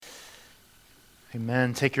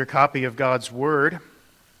Amen. Take your copy of God's Word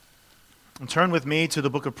and turn with me to the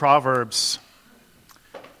book of Proverbs.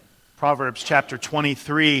 Proverbs chapter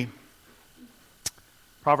 23.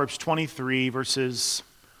 Proverbs 23, verses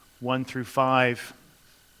 1 through 5.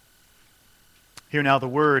 Hear now the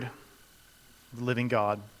word of the living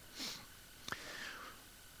God.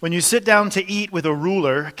 When you sit down to eat with a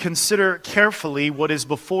ruler, consider carefully what is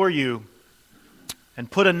before you,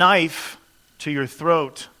 and put a knife to your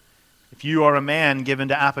throat if you are a man given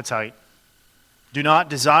to appetite. Do not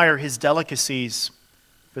desire his delicacies,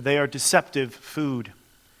 for they are deceptive food.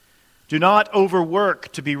 Do not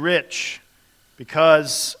overwork to be rich.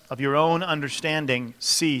 Because of your own understanding,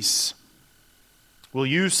 cease. Will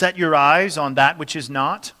you set your eyes on that which is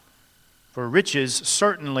not? For riches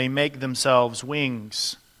certainly make themselves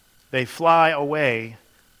wings. They fly away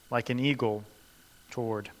like an eagle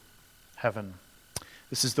toward heaven.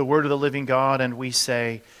 This is the word of the living God, and we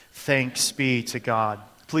say, thanks be to God.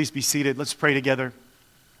 Please be seated. Let's pray together.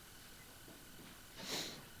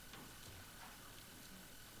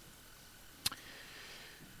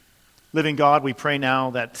 Living God, we pray now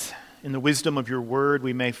that in the wisdom of your word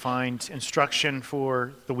we may find instruction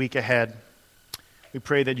for the week ahead. We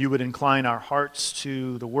pray that you would incline our hearts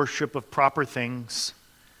to the worship of proper things.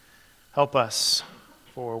 Help us,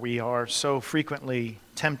 for we are so frequently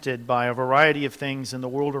tempted by a variety of things in the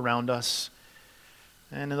world around us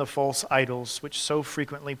and in the false idols which so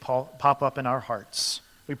frequently pop up in our hearts.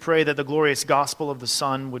 We pray that the glorious gospel of the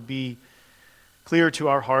Son would be clear to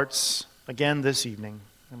our hearts again this evening.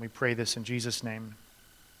 And we pray this in Jesus' name.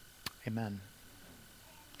 Amen.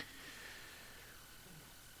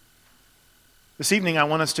 This evening I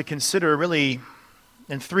want us to consider really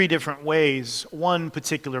in three different ways one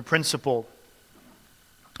particular principle.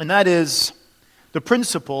 And that is the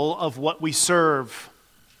principle of what we serve.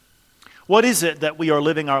 What is it that we are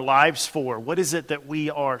living our lives for? What is it that we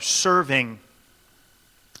are serving?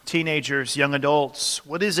 Teenagers, young adults,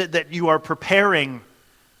 what is it that you are preparing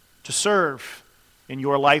to serve in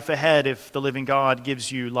your life ahead if the living God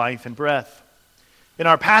gives you life and breath? In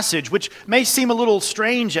our passage, which may seem a little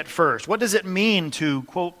strange at first, what does it mean to,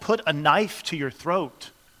 quote, put a knife to your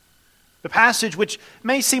throat? The passage, which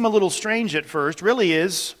may seem a little strange at first, really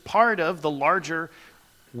is part of the larger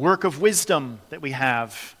work of wisdom that we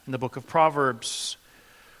have in the book of Proverbs.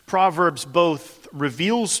 Proverbs both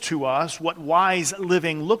reveals to us what wise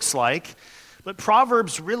living looks like, but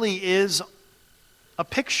Proverbs really is a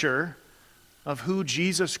picture of who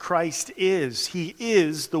Jesus Christ is. He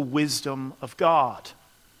is the wisdom of God.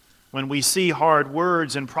 When we see hard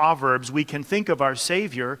words in Proverbs, we can think of our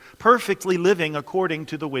Savior perfectly living according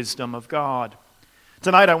to the wisdom of God.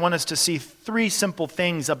 Tonight I want us to see three simple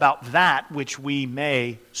things about that which we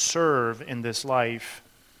may serve in this life.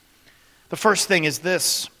 The first thing is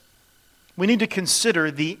this: we need to consider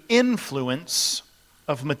the influence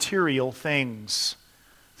of material things.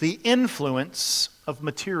 The influence of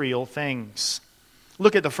material things.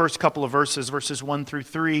 Look at the first couple of verses 1 through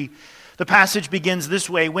 3. The passage begins this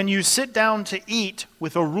way: when you sit down to eat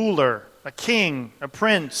with a ruler, a king, a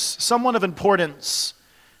prince, someone of importance,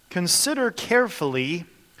 consider carefully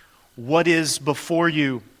what is before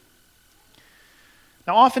you.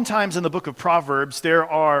 Now, oftentimes in the book of Proverbs, there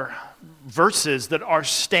are verses that are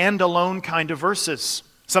standalone kind of verses.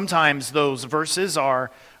 Sometimes those verses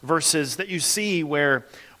are verses that you see where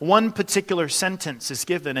one particular sentence is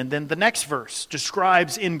given, and then the next verse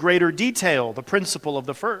describes in greater detail the principle of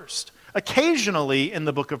the first. Occasionally in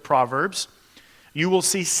the book of Proverbs, you will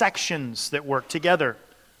see sections that work together.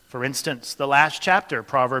 For instance, the last chapter,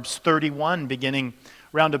 Proverbs 31, beginning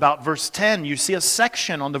round about verse 10, you see a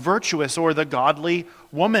section on the virtuous or the godly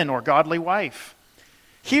woman or godly wife.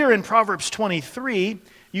 Here in Proverbs 23,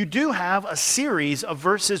 you do have a series of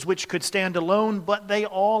verses which could stand alone, but they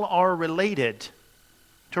all are related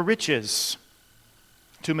to riches,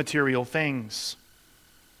 to material things.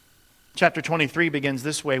 Chapter 23 begins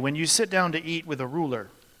this way: when you sit down to eat with a ruler,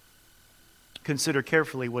 consider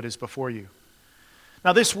carefully what is before you.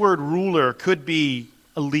 Now, this word ruler could be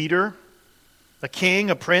a leader, a king,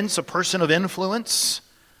 a prince, a person of influence,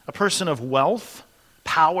 a person of wealth,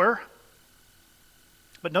 power.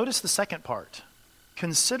 But notice the second part: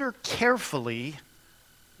 consider carefully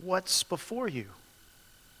what's before you.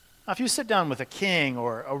 Now, if you sit down with a king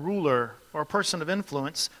or a ruler or a person of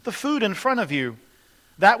influence, the food in front of you,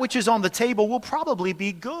 that which is on the table, will probably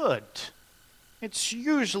be good. It's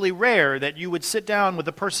usually rare that you would sit down with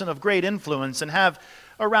a person of great influence and have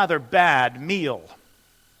a rather bad meal.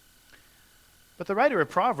 But the writer of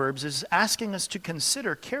Proverbs is asking us to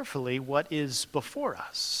consider carefully what is before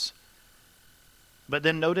us. But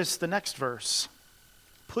then notice the next verse.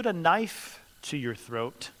 Put a knife to your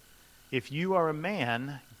throat if you are a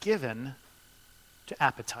man given to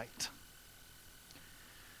appetite.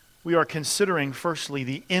 We are considering, firstly,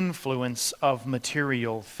 the influence of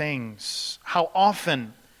material things. How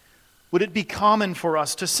often would it be common for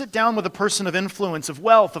us to sit down with a person of influence, of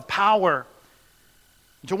wealth, of power,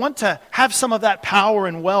 to want to have some of that power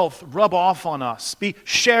and wealth rub off on us, be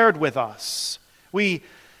shared with us? We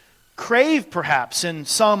crave, perhaps, in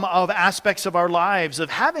some of aspects of our lives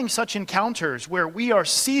of having such encounters where we are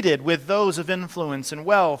seated with those of influence and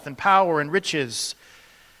wealth and power and riches.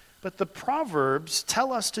 But the Proverbs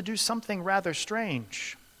tell us to do something rather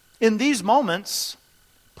strange. In these moments,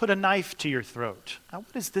 put a knife to your throat. Now,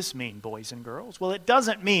 what does this mean, boys and girls? Well, it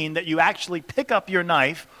doesn't mean that you actually pick up your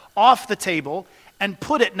knife off the table and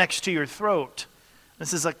put it next to your throat.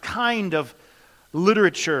 This is a kind of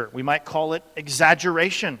literature, we might call it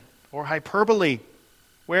exaggeration or hyperbole,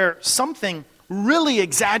 where something really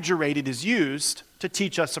exaggerated is used to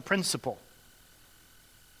teach us a principle.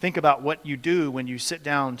 Think about what you do when you sit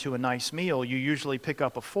down to a nice meal. You usually pick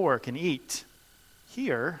up a fork and eat.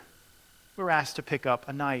 Here, we're asked to pick up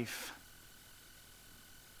a knife.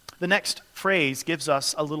 The next phrase gives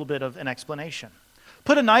us a little bit of an explanation.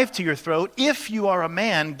 Put a knife to your throat if you are a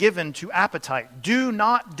man given to appetite. Do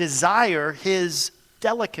not desire his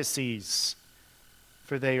delicacies,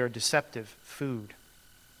 for they are deceptive food.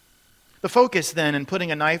 The focus then in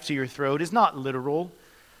putting a knife to your throat is not literal,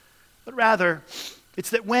 but rather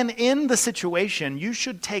it's that when in the situation, you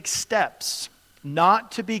should take steps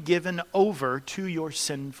not to be given over to your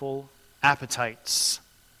sinful appetites.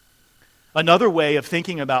 Another way of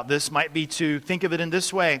thinking about this might be to think of it in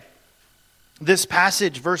this way. This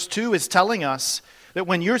passage, verse 2, is telling us that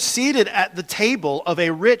when you're seated at the table of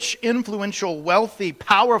a rich, influential, wealthy,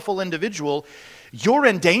 powerful individual, you're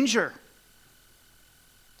in danger.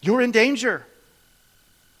 You're in danger.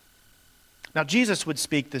 Now, Jesus would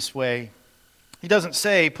speak this way. He doesn't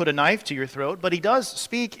say, put a knife to your throat, but he does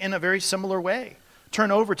speak in a very similar way. Turn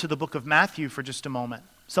over to the book of Matthew for just a moment.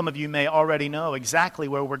 Some of you may already know exactly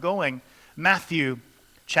where we're going. Matthew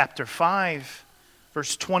chapter 5,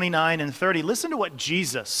 verse 29 and 30. Listen to what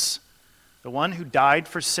Jesus, the one who died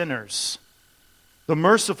for sinners, the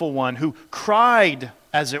merciful one who cried,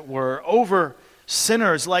 as it were, over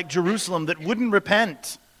sinners like Jerusalem that wouldn't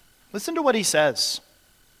repent. Listen to what he says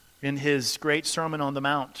in his great Sermon on the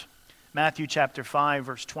Mount. Matthew chapter 5,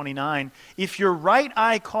 verse 29. If your right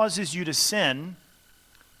eye causes you to sin,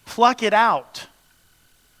 pluck it out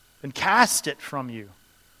and cast it from you.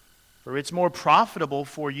 For it's more profitable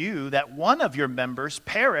for you that one of your members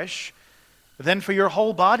perish than for your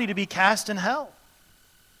whole body to be cast in hell.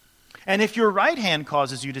 And if your right hand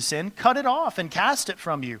causes you to sin, cut it off and cast it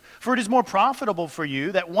from you. For it is more profitable for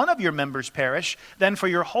you that one of your members perish than for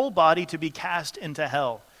your whole body to be cast into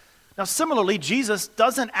hell. Now, similarly, Jesus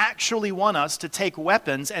doesn't actually want us to take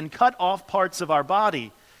weapons and cut off parts of our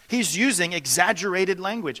body. He's using exaggerated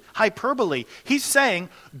language, hyperbole. He's saying,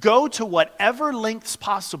 go to whatever lengths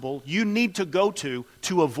possible you need to go to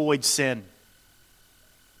avoid sin.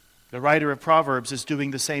 The writer of Proverbs is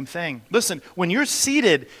doing the same thing. Listen, when you're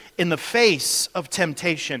seated in the face of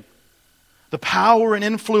temptation, the power and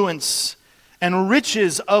influence and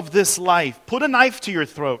riches of this life, put a knife to your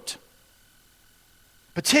throat.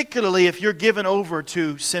 Particularly if you're given over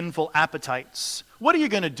to sinful appetites. What are you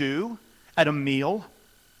going to do at a meal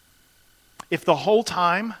if the whole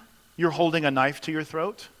time you're holding a knife to your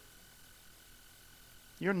throat?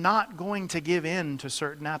 You're not going to give in to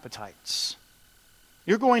certain appetites.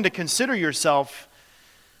 You're going to consider yourself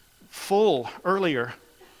full earlier.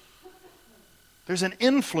 There's an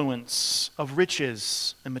influence of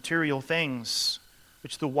riches and material things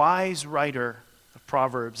which the wise writer of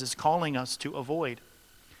Proverbs is calling us to avoid.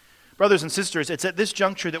 Brothers and sisters, it's at this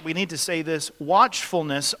juncture that we need to say this: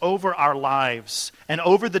 watchfulness over our lives and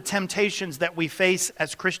over the temptations that we face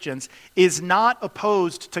as Christians is not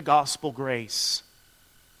opposed to gospel grace.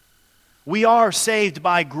 We are saved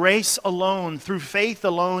by grace alone, through faith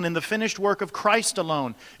alone, in the finished work of Christ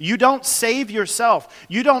alone. You don't save yourself.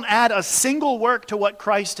 You don't add a single work to what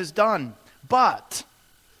Christ has done. But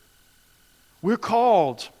we're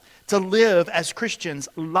called to live as Christians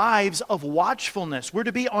lives of watchfulness. We're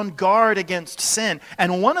to be on guard against sin.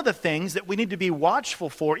 And one of the things that we need to be watchful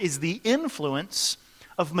for is the influence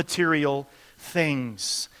of material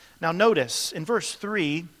things. Now notice, in verse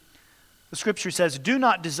 3, the scripture says, do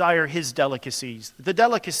not desire his delicacies, the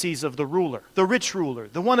delicacies of the ruler, the rich ruler,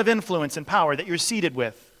 the one of influence and power that you're seated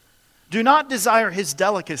with. Do not desire his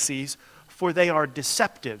delicacies, for they are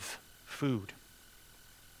deceptive food.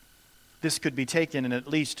 This could be taken in at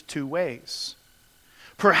least two ways.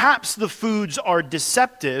 Perhaps the foods are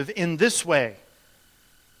deceptive in this way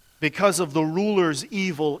because of the ruler's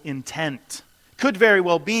evil intent. Could very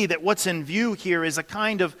well be that what's in view here is a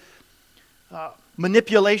kind of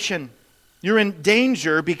manipulation. You're in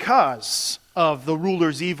danger because of the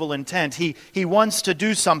ruler's evil intent. He wants to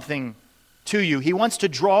do something to you. He wants to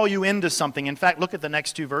draw you into something. In fact, look at the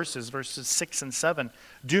next two verses, verses 6 and 7.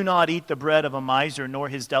 Do not eat the bread of a miser, nor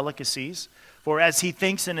his delicacies, for as he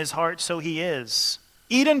thinks in his heart, so he is.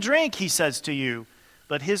 Eat and drink, he says to you,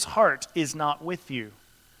 but his heart is not with you.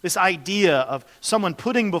 This idea of someone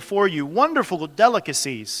putting before you wonderful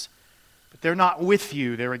delicacies, but they're not with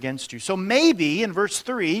you, they're against you. So maybe in verse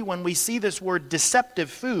 3, when we see this word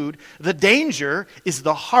deceptive food, the danger is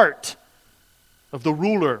the heart of the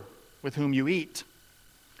ruler with whom you eat.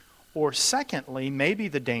 Or secondly, maybe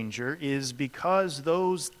the danger is because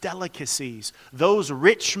those delicacies, those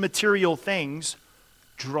rich material things,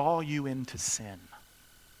 draw you into sin.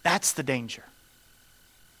 That's the danger.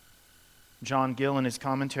 John Gill, in his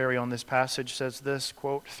commentary on this passage, says this,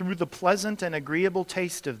 quote, "Through the pleasant and agreeable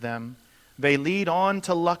taste of them, they lead on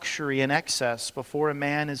to luxury and excess before a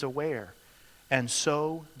man is aware, and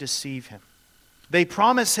so deceive him. They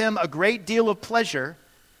promise him a great deal of pleasure,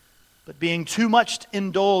 but being too much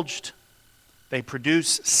indulged, they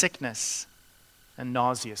produce sickness and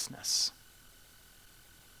nauseousness."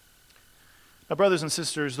 Now, brothers and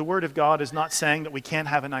sisters, the Word of God is not saying that we can't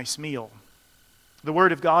have a nice meal. The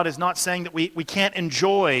Word of God is not saying that we can't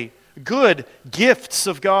enjoy good gifts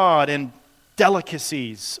of God and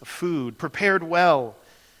delicacies of food prepared well.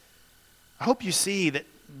 I hope you see that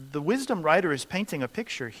the wisdom writer is painting a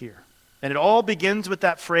picture here. And it all begins with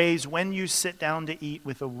that phrase, when you sit down to eat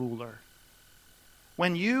with a ruler.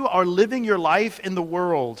 When you are living your life in the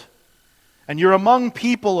world and you're among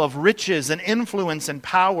people of riches and influence and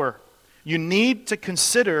power, you need to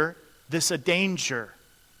consider this a danger,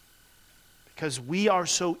 because we are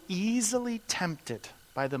so easily tempted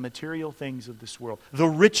by the material things of this world, the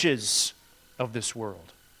riches of this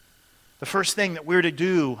world. The first thing that we're to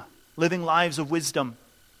do, living lives of wisdom,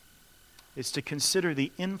 is to consider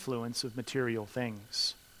the influence of material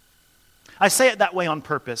things. I say it that way on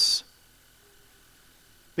purpose,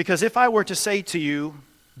 because if I were to say to you,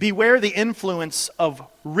 beware the influence of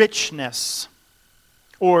richness,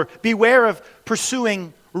 or beware of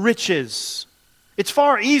pursuing riches, it's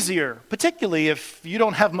far easier, particularly if you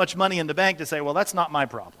don't have much money in the bank, to say, well, that's not my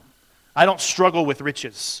problem. I don't struggle with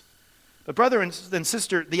riches. But brother and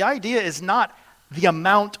sister, the idea is not the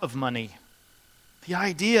amount of money. The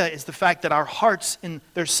idea is the fact that our hearts in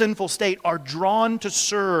their sinful state are drawn to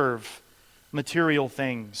serve material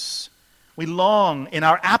things. We long in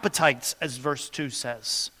our appetites, as verse 2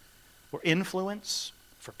 says, for influence,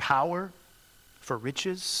 for power, for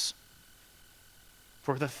riches,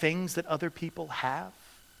 for the things that other people have.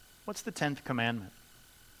 What's the 10th commandment?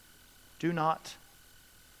 Do not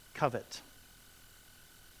covet.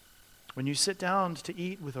 When you sit down to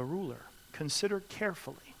eat with a ruler, consider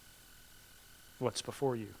carefully what's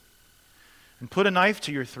before you. And put a knife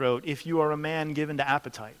to your throat if you are a man given to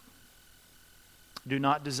appetite. Do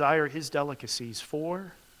not desire his delicacies,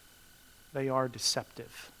 for they are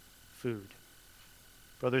deceptive food.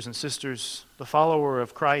 Brothers and sisters, the follower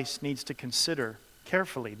of Christ needs to consider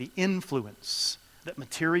carefully the influence that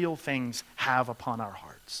material things have upon our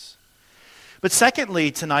hearts. But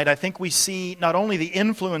secondly, tonight, I think we see not only the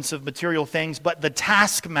influence of material things, but the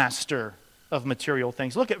taskmaster of material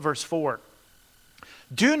things. Look at verse 4.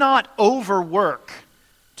 Do not overwork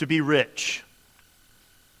to be rich.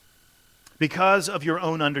 Because of your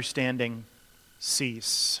own understanding,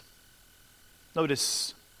 cease.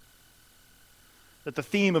 Notice that the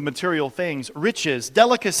theme of material things, riches,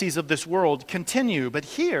 delicacies of this world, continue. But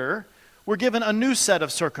here, we're given a new set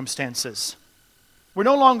of circumstances. We're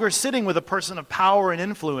no longer sitting with a person of power and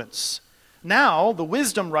influence. Now, the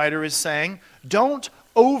wisdom writer is saying, don't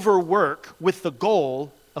overwork with the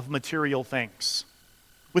goal of material things,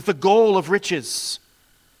 with the goal of riches.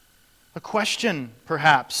 A question,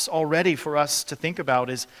 perhaps, already for us to think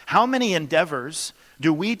about is, how many endeavors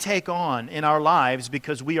do we take on in our lives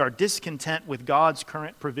because we are discontent with God's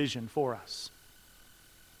current provision for us?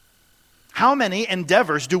 How many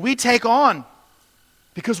endeavors do we take on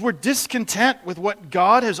because we're discontent with what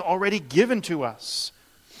God has already given to us?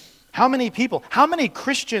 How many people, how many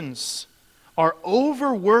Christians are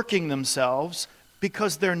overworking themselves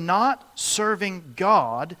because they're not serving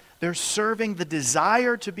God, they're serving the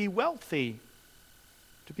desire to be wealthy,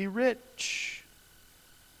 to be rich?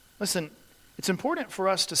 Listen, it's important for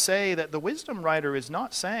us to say that the wisdom writer is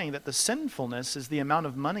not saying that the sinfulness is the amount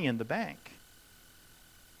of money in the bank.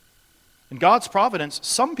 In God's providence,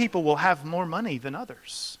 some people will have more money than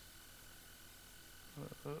others.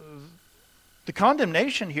 The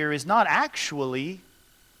condemnation here is not actually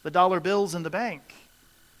the dollar bills in the bank.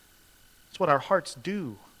 It's what our hearts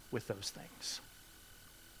do with those things.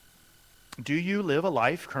 Do you live a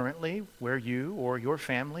life currently where you or your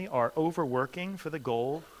family are overworking for the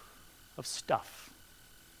goal of stuff?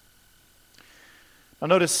 Now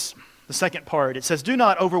notice the second part. It says, do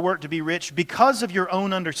not overwork to be rich. Because of your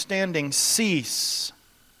own understanding, cease.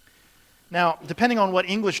 Now, depending on what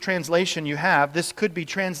English translation you have, this could be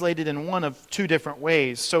translated in one of two different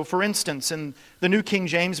ways. So, for instance, in the New King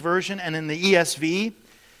James Version and in the ESV,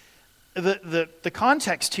 the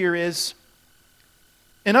context here is,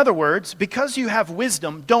 in other words, because you have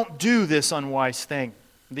wisdom, don't do this unwise thing.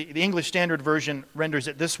 The English Standard Version renders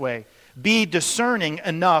it this way: be discerning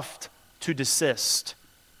enough to desist.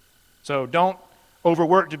 So don't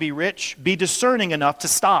overwork to be rich. Be discerning enough to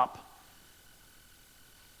stop.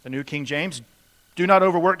 The New King James, do not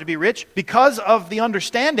overwork to be rich. Because of the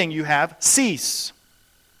understanding you have, cease.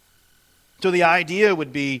 So the idea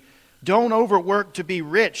would be, don't overwork to be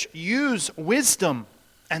rich. Use wisdom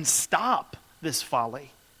and stop this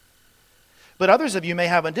folly. But others of you may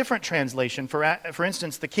have a different translation. For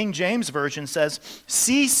instance, the King James Version says,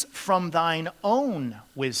 cease from thine own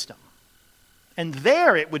wisdom. And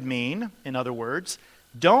there it would mean, in other words,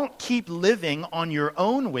 don't keep living on your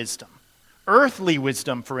own wisdom. Earthly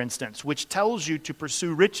wisdom, for instance, which tells you to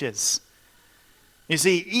pursue riches. You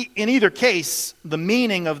see, in either case, the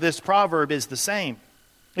meaning of this proverb is the same.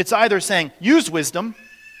 It's either saying, use wisdom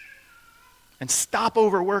and stop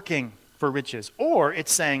overworking for riches, or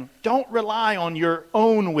it's saying, don't rely on your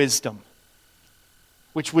own wisdom,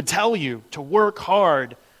 which would tell you to work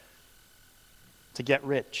hard to get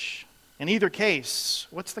rich. In either case,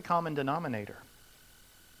 what's the common denominator?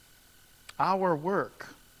 Our work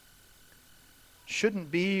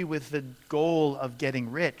shouldn't be with the goal of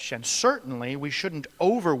getting rich, and certainly we shouldn't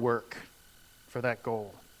overwork for that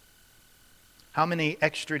goal. How many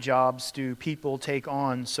extra jobs do people take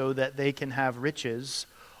on so that they can have riches,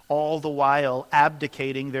 all the while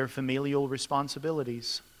abdicating their familial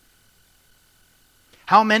responsibilities?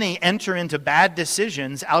 How many enter into bad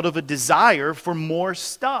decisions out of a desire for more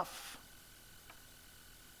stuff?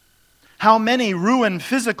 How many ruin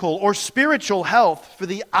physical or spiritual health for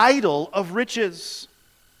the idol of riches?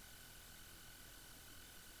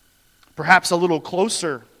 Perhaps a little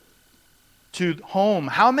closer to home,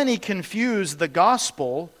 how many confuse the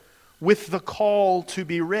gospel with the call to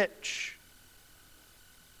be rich?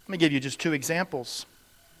 Let me give you just two examples.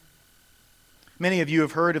 Many of you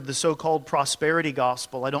have heard of the so-called prosperity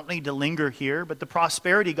gospel. I don't need to linger here, but the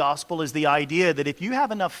prosperity gospel is the idea that if you have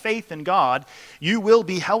enough faith in God, you will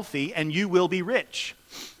be healthy and you will be rich.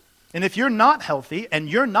 And if you're not healthy and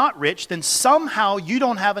you're not rich, then somehow you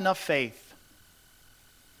don't have enough faith.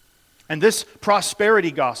 And this prosperity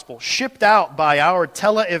gospel, shipped out by our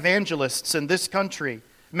televangelists in this country,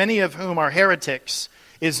 many of whom are heretics,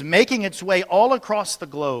 is making its way all across the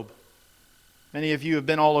globe. Many of you have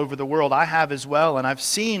been all over the world. I have as well, and I've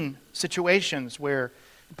seen situations where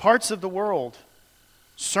parts of the world,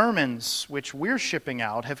 sermons which we're shipping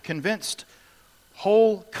out have convinced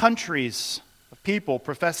whole countries of people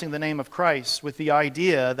professing the name of Christ with the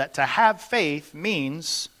idea that to have faith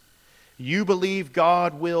means you believe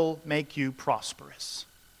God will make you prosperous.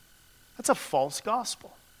 That's a false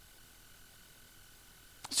gospel.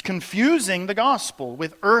 It's confusing the gospel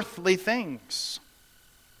with earthly things.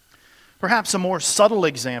 Perhaps a more subtle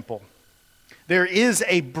example. There is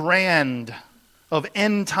a brand of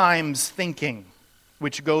end times thinking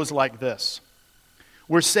which goes like this.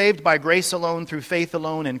 We're saved by grace alone, through faith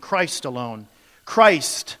alone, in Christ alone.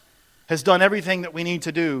 Christ has done everything that we need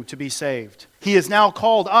to do to be saved. He has now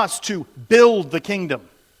called us to build the kingdom.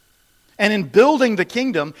 And in building the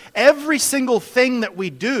kingdom, every single thing that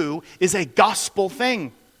we do is a gospel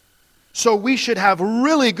thing. So we should have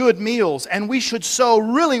really good meals, and we should sew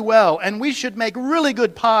really well, and we should make really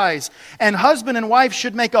good pies, and husband and wife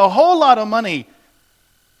should make a whole lot of money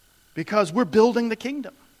because we're building the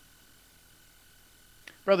kingdom.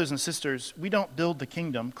 Brothers and sisters, we don't build the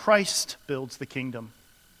kingdom. Christ builds the kingdom.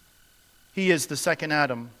 He is the second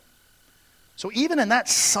Adam. So even in that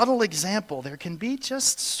subtle example, there can be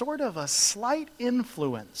just sort of a slight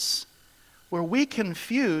influence where we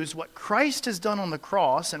confuse what Christ has done on the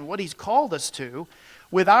cross and what He's called us to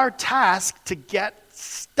with our task to get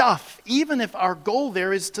stuff, even if our goal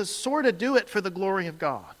there is to sort of do it for the glory of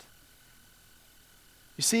God.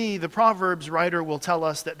 You see, the Proverbs writer will tell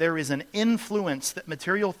us that there is an influence that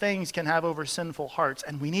material things can have over sinful hearts,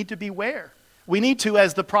 and we need to beware. We need to,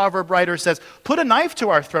 as the proverb writer says, put a knife to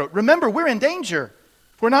our throat. Remember, we're in danger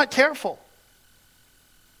if we're not careful.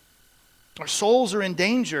 Our souls are in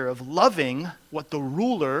danger of loving what the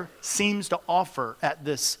ruler seems to offer at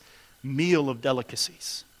this meal of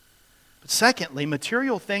delicacies. But secondly,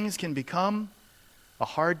 material things can become a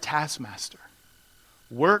hard taskmaster.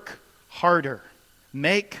 Work harder,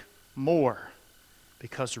 make more,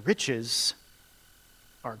 because riches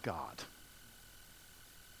are God.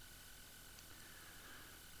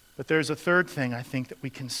 But there's a third thing I think that we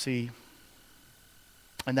can see,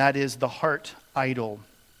 and that is the heart idol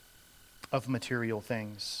of material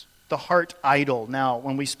things. The heart idol. Now,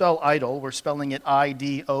 when we spell idol, we're spelling it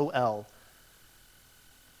I-D-O-L,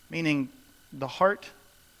 meaning the heart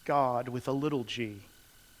God with a little g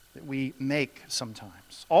that we make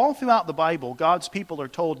sometimes. All throughout the Bible, God's people are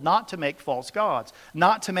told not to make false gods,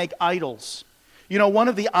 not to make idols. You know, one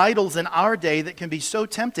of the idols in our day that can be so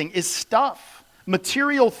tempting is stuff,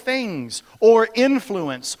 material things, or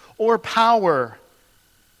influence, or power.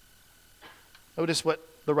 Notice what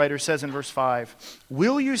the writer says in verse 5.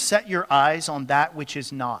 Will you set your eyes on that which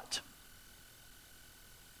is not?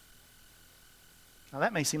 Now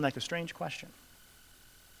that may seem like a strange question,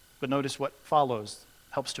 but notice what follows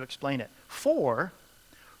helps to explain it. For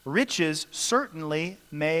riches certainly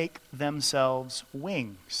make themselves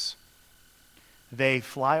wings. They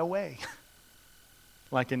fly away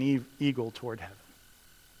like an eagle toward heaven.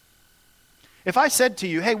 If I said to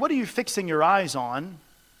you, hey, what are you fixing your eyes on?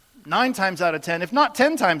 9 times out of 10, if not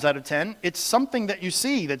 10 times out of 10, it's something that you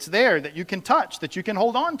see that's there, that you can touch, that you can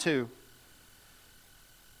hold on to.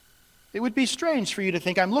 It would be strange for you to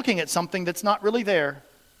think I'm looking at something that's not really there.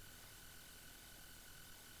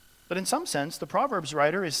 But in some sense, the Proverbs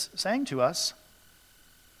writer is saying to us,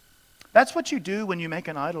 that's what you do when you make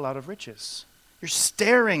an idol out of riches. You're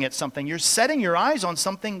staring at something. You're setting your eyes on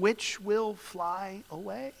something which will fly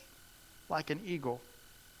away like an eagle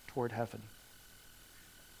toward heaven.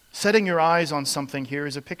 Setting your eyes on something here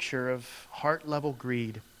is a picture of heart-level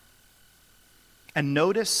greed. And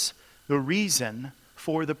notice the reason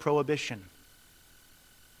for the prohibition.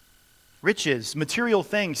 Riches, material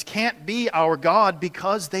things can't be our God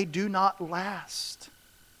because they do not last.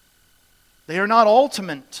 They are not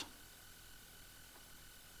ultimate.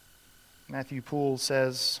 Matthew Poole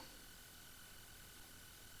says,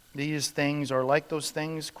 these things are like those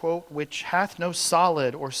things, quote, which hath no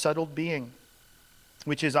solid or settled being,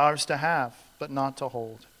 which is ours to have, but not to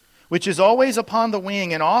hold, which is always upon the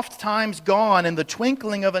wing, and oft times gone in the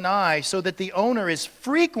twinkling of an eye, so that the owner is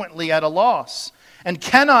frequently at a loss, and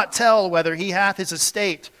cannot tell whether he hath his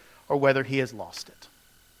estate, or whether he has lost it.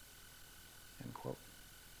 End quote.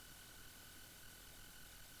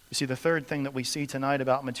 You see, the third thing that we see tonight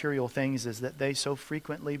about material things is that they so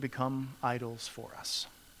frequently become idols for us.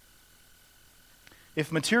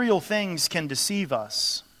 If material things can deceive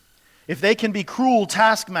us, if they can be cruel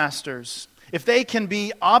taskmasters, if they can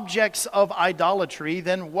be objects of idolatry,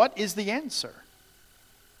 then what is the answer?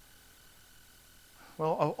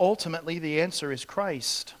 Well, ultimately the answer is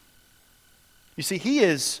Christ. You see, He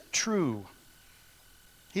is true.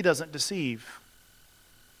 He doesn't deceive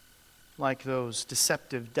like those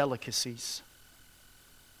deceptive delicacies.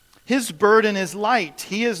 His burden is light.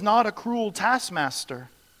 He is not a cruel taskmaster.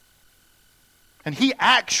 And He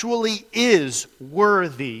actually is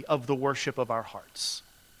worthy of the worship of our hearts.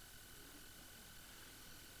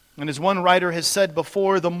 And as one writer has said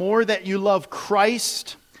before, the more that you love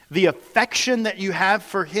Christ, the affection that you have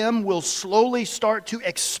for Him will slowly start to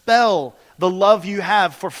expel the love you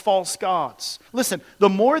have for false gods. Listen, the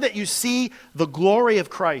more that you see the glory of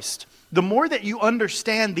Christ, the more that you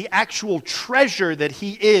understand the actual treasure that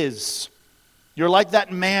He is, you're like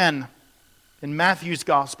that man in Matthew's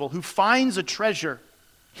gospel who finds a treasure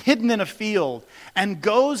hidden in a field and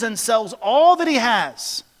goes and sells all that he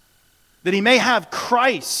has that he may have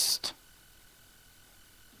Christ.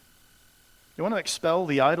 You want to expel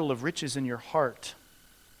the idol of riches in your heart?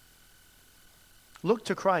 Look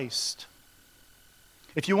to Christ.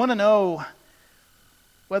 If you want to know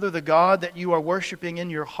whether the God that you are worshiping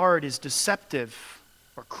in your heart is deceptive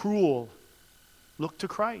or cruel, look to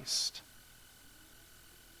Christ.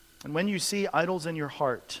 And when you see idols in your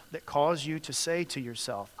heart that cause you to say to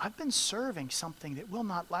yourself, I've been serving something that will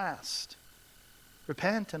not last,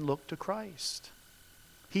 repent and look to Christ.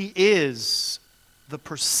 He is the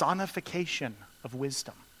personification of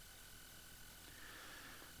wisdom.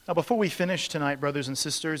 Now, before we finish tonight, brothers and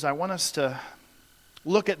sisters, I want us to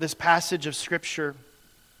look at this passage of Scripture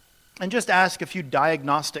and just ask a few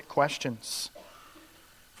diagnostic questions.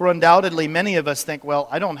 For undoubtedly, many of us think, well,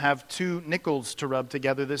 I don't have 2 nickels to rub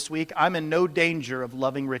together this week. I'm in no danger of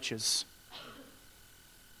loving riches.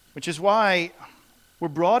 Which is why we're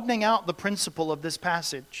broadening out the principle of this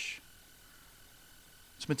passage.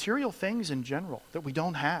 It's material things in general that we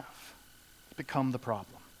don't have that become the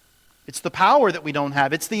problem. It's the power that we don't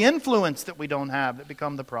have. It's the influence that we don't have that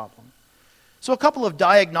become the problem. So a couple of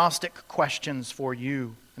diagnostic questions for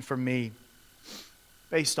you and for me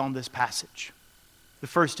based on this passage. The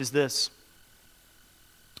first is this.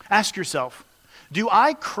 Ask yourself, do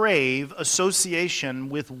I crave association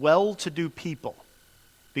with well-to-do people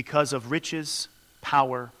because of riches,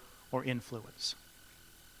 power, or influence?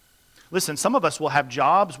 Listen, some of us will have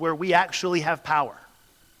jobs where we actually have power.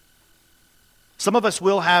 Some of us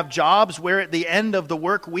will have jobs where at the end of the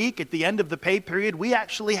work week, at the end of the pay period, we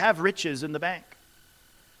actually have riches in the bank.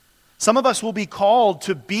 Some of us will be called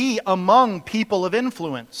to be among people of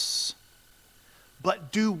influence.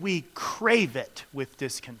 But do we crave it with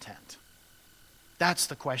discontent? That's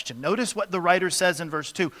the question. Notice what the writer says in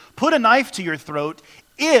verse 2. Put a knife to your throat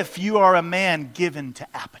if you are a man given to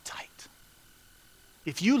appetite.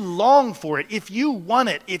 If you long for it, if you want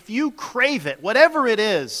it, if you crave it, whatever it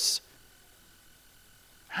is,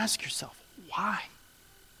 ask yourself, why?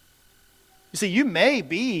 You see, you may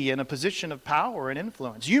be in a position of power and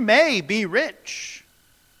influence. You may be rich.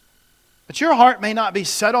 But your heart may not be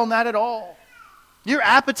set on that at all. Your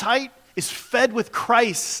appetite is fed with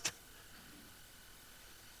Christ.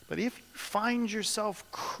 But if you find yourself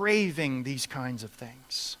craving these kinds of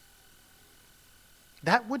things,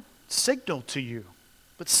 that would signal to you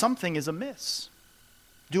that something is amiss.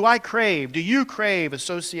 Do you crave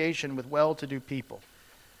association with well-to-do people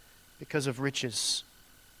because of riches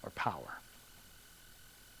or power?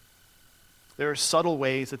 There are subtle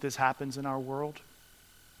ways that this happens in our world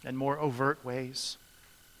and more overt ways.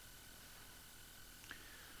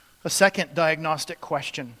 A second diagnostic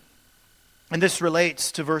question, and this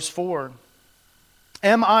relates to verse 4.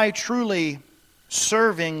 Am I truly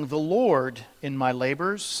serving the Lord in my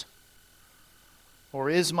labors? Or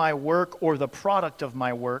is my work or the product of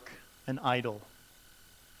my work an idol?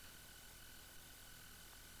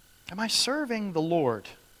 Am I serving the Lord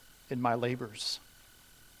in my labors?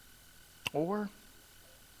 Or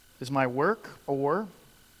is my work or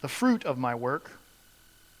the fruit of my work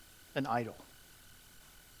an idol?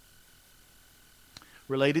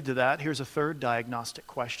 Related to that, here's a third diagnostic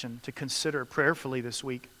question to consider prayerfully this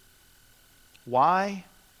week. Why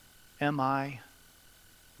am I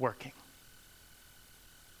working?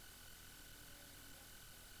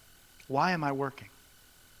 Why am I working?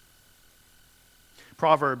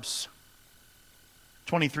 Proverbs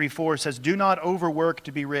 23:4 says, do not overwork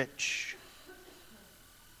to be rich.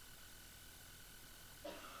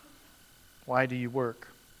 Why do you work?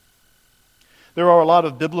 There are a lot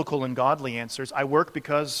of biblical and godly answers. I work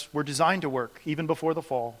because we're designed to work, even before the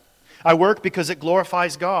fall. I work because it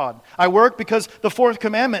glorifies God. I work because the fourth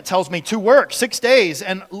commandment tells me to work 6 days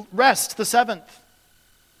and rest the seventh.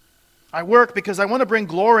 I work because I want to bring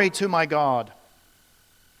glory to my God.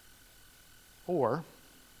 Or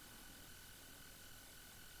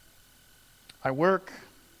I work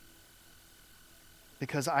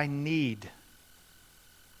because I need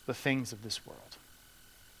the things of this world.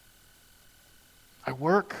 I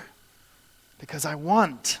work because I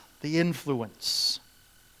want the influence.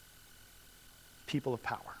 People of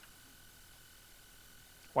power.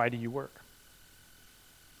 Why do you work?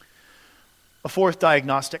 A fourth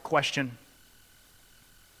diagnostic question.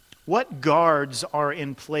 What guards are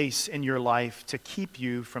in place in your life to keep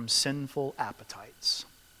you from sinful appetites?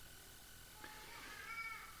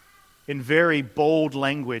 In very bold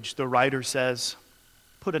language, the writer says,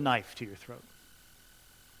 put a knife to your throat.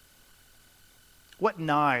 What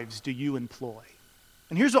knives do you employ?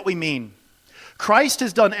 And here's what we mean. Christ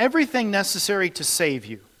has done everything necessary to save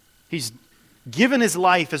you. He's given his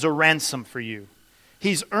life as a ransom for you.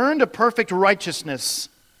 He's earned a perfect righteousness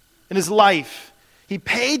in his life. He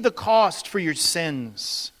paid the cost for your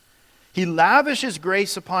sins. He lavishes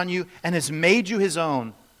grace upon you and has made you his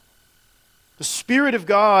own. The Spirit of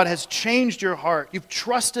God has changed your heart. You've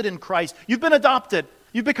trusted in Christ. You've been adopted.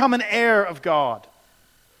 You've become an heir of God.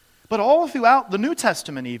 But all throughout the New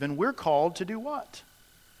Testament even, we're called to do what?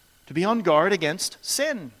 To be on guard against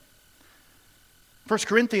sin. 1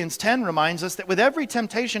 Corinthians 10 reminds us that with every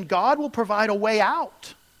temptation, God will provide a way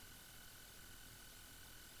out.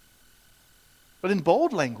 But in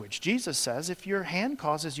bold language, Jesus says, if your hand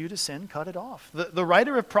causes you to sin, cut it off. The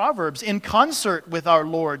writer of Proverbs, in concert with our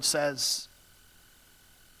Lord, says,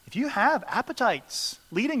 if you have appetites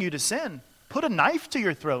leading you to sin, put a knife to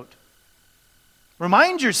your throat.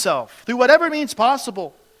 Remind yourself, through whatever means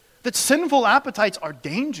possible, that sinful appetites are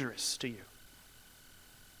dangerous to you.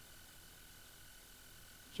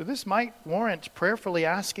 So this might warrant prayerfully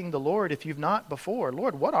asking the Lord, if you've not before,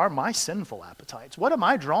 Lord, what are my sinful appetites? What am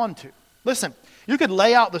I drawn to? Listen, you could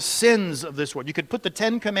lay out the sins of this world. You could put the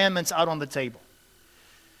 10 Commandments out on the table.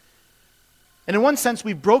 And in one sense,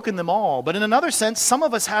 we've broken them all. But in another sense, some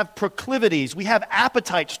of us have proclivities. We have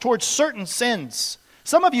appetites towards certain sins.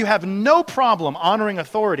 Some of you have no problem honoring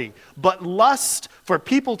authority, but lust for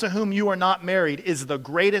people to whom you are not married is the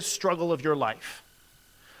greatest struggle of your life.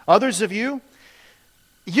 Others of you,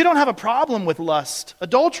 you don't have a problem with lust.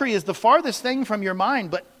 Adultery is the farthest thing from your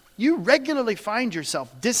mind, but you regularly find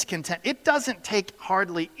yourself discontent. It doesn't take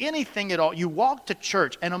hardly anything at all. You walk to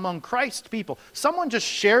church, and among Christ's people, someone just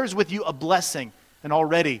shares with you a blessing, and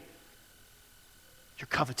already you're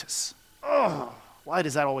covetous. Oh, why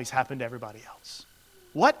does that always happen to everybody else?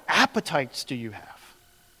 What appetites do you have?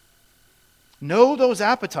 Know those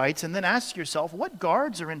appetites, and then ask yourself, what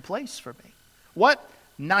guards are in place for me? What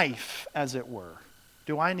knife, as it were,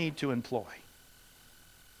 do I need to employ?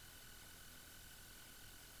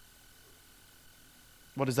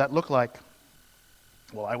 What does that look like?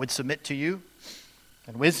 Well, I would submit to you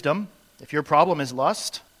in wisdom, if your problem is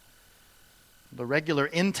lust, the regular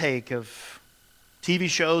intake of TV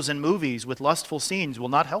shows and movies with lustful scenes will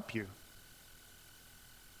not help you.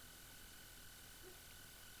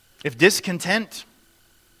 If discontent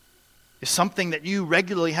is something that you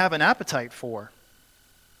regularly have an appetite for,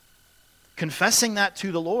 confessing that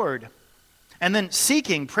to the Lord, and then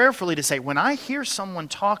seeking prayerfully to say, when I hear someone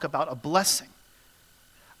talk about a blessing,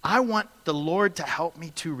 I want the Lord to help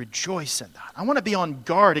me to rejoice in that. I want to be on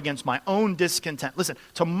guard against my own discontent. Listen,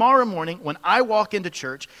 tomorrow morning when I walk into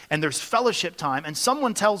church and there's fellowship time and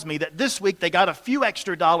someone tells me that this week they got a few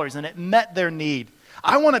extra dollars and it met their need,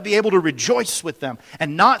 I want to be able to rejoice with them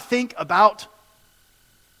and not think about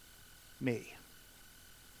me.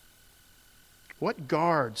 What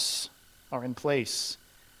guards are in place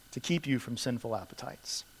to keep you from sinful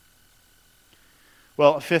appetites?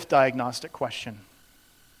 Well, a fifth diagnostic question,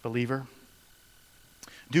 believer.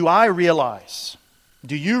 Do you realize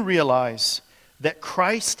that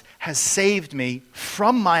Christ has saved me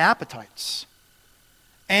from my appetites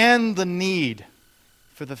and the need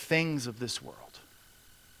for the things of this world?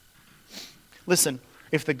 Listen,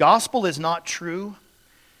 if the gospel is not true,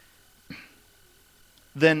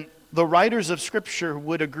 then the writers of Scripture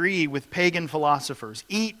would agree with pagan philosophers.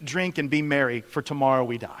 Eat, drink, and be merry, for tomorrow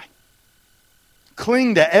we die.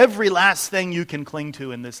 Cling to every last thing you can cling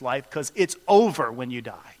to in this life, because it's over when you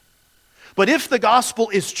die. But if the gospel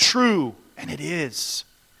is true, and it is,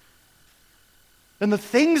 then the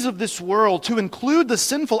things of this world, to include the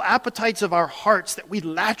sinful appetites of our hearts that we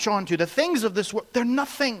latch onto, the things of this world, they're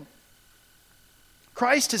nothing.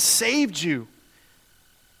 Christ has saved you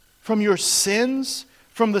from your sins,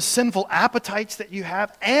 from the sinful appetites that you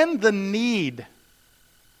have, and the need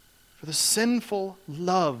for the sinful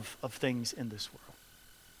love of things in this world.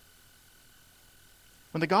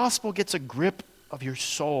 When the gospel gets a grip of your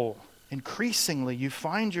soul, increasingly you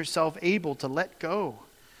find yourself able to let go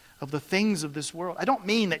of the things of this world. I don't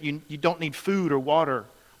mean that you don't need food or water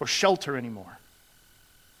or shelter anymore.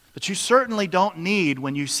 But you certainly don't need,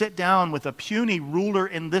 when you sit down with a puny ruler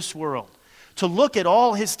in this world, to look at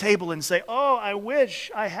all his table and say, oh, I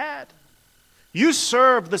wish I had. You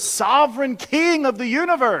serve the sovereign King of the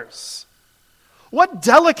universe. What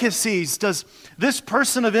delicacies does this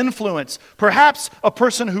person of influence, perhaps a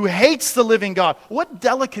person who hates the living God, what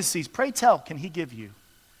delicacies, pray tell, can he give you?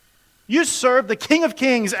 You serve the King of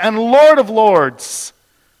Kings and Lord of Lords.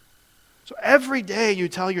 So every day you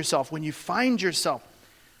tell yourself, when you find yourself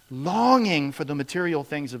longing for the material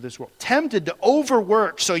things of this world, tempted to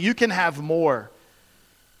overwork so you can have more,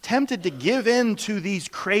 tempted to give in to these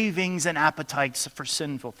cravings and appetites for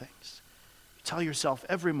sinful things, you tell yourself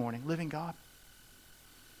every morning, living God,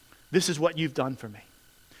 this is what you've done for me.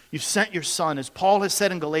 You've sent your Son, as Paul has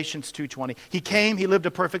said in Galatians 2:20. He came, he lived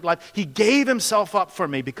a perfect life. He gave himself up for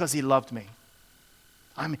me because he loved me.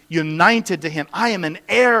 I'm united to him. I am an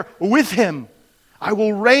heir with him. I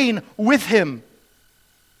will reign with him.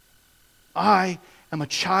 I am a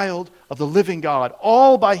child of the living God,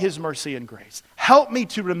 all by his mercy and grace. Help me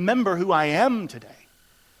to remember who I am today,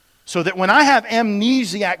 so that when I have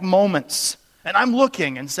amnesiac moments and I'm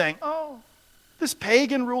looking and saying, oh, this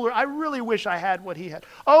pagan ruler, I really wish I had what he had.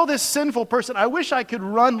 Oh, this sinful person, I wish I could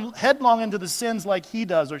run headlong into the sins like he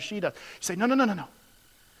does or she does. You say, no.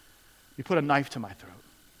 You put a knife to my throat.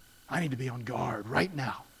 I need to be on guard right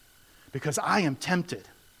now, because I am tempted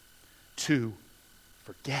to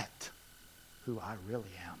forget who I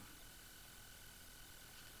really am.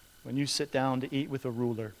 When you sit down to eat with a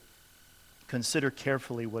ruler, consider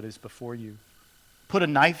carefully what is before you. put a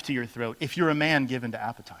knife to your throat if you're a man given to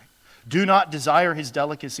appetite. Do not desire his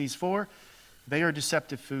delicacies, for they are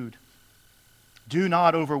deceptive food. Do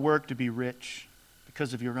not overwork to be rich.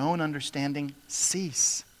 Because of your own understanding,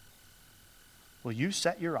 cease. Will you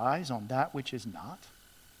set your eyes on that which is not?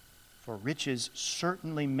 For riches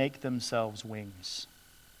certainly make themselves wings.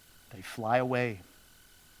 They fly away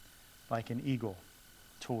like an eagle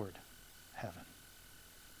toward heaven.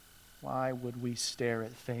 Why would we stare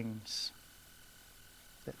at things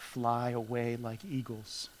that fly away like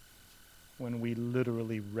eagles when we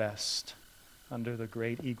literally rest under the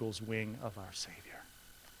great eagle's wing of our Savior?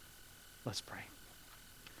 Let's pray.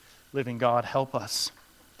 Living God, help us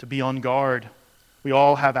to be on guard. We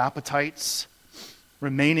all have appetites,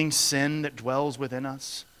 remaining sin that dwells within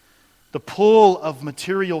us. The pull of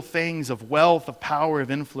material things, of wealth, of power,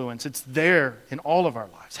 of influence, it's there in all of our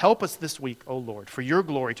lives. Help us this week, O Lord, for your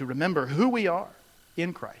glory, to remember who we are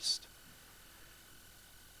in Christ.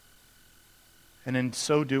 And in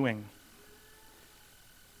so doing,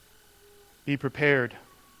 be prepared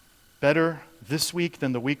better this week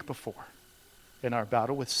than the week before in our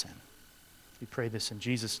battle with sin. We pray this in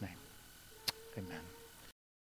Jesus' name. Amen.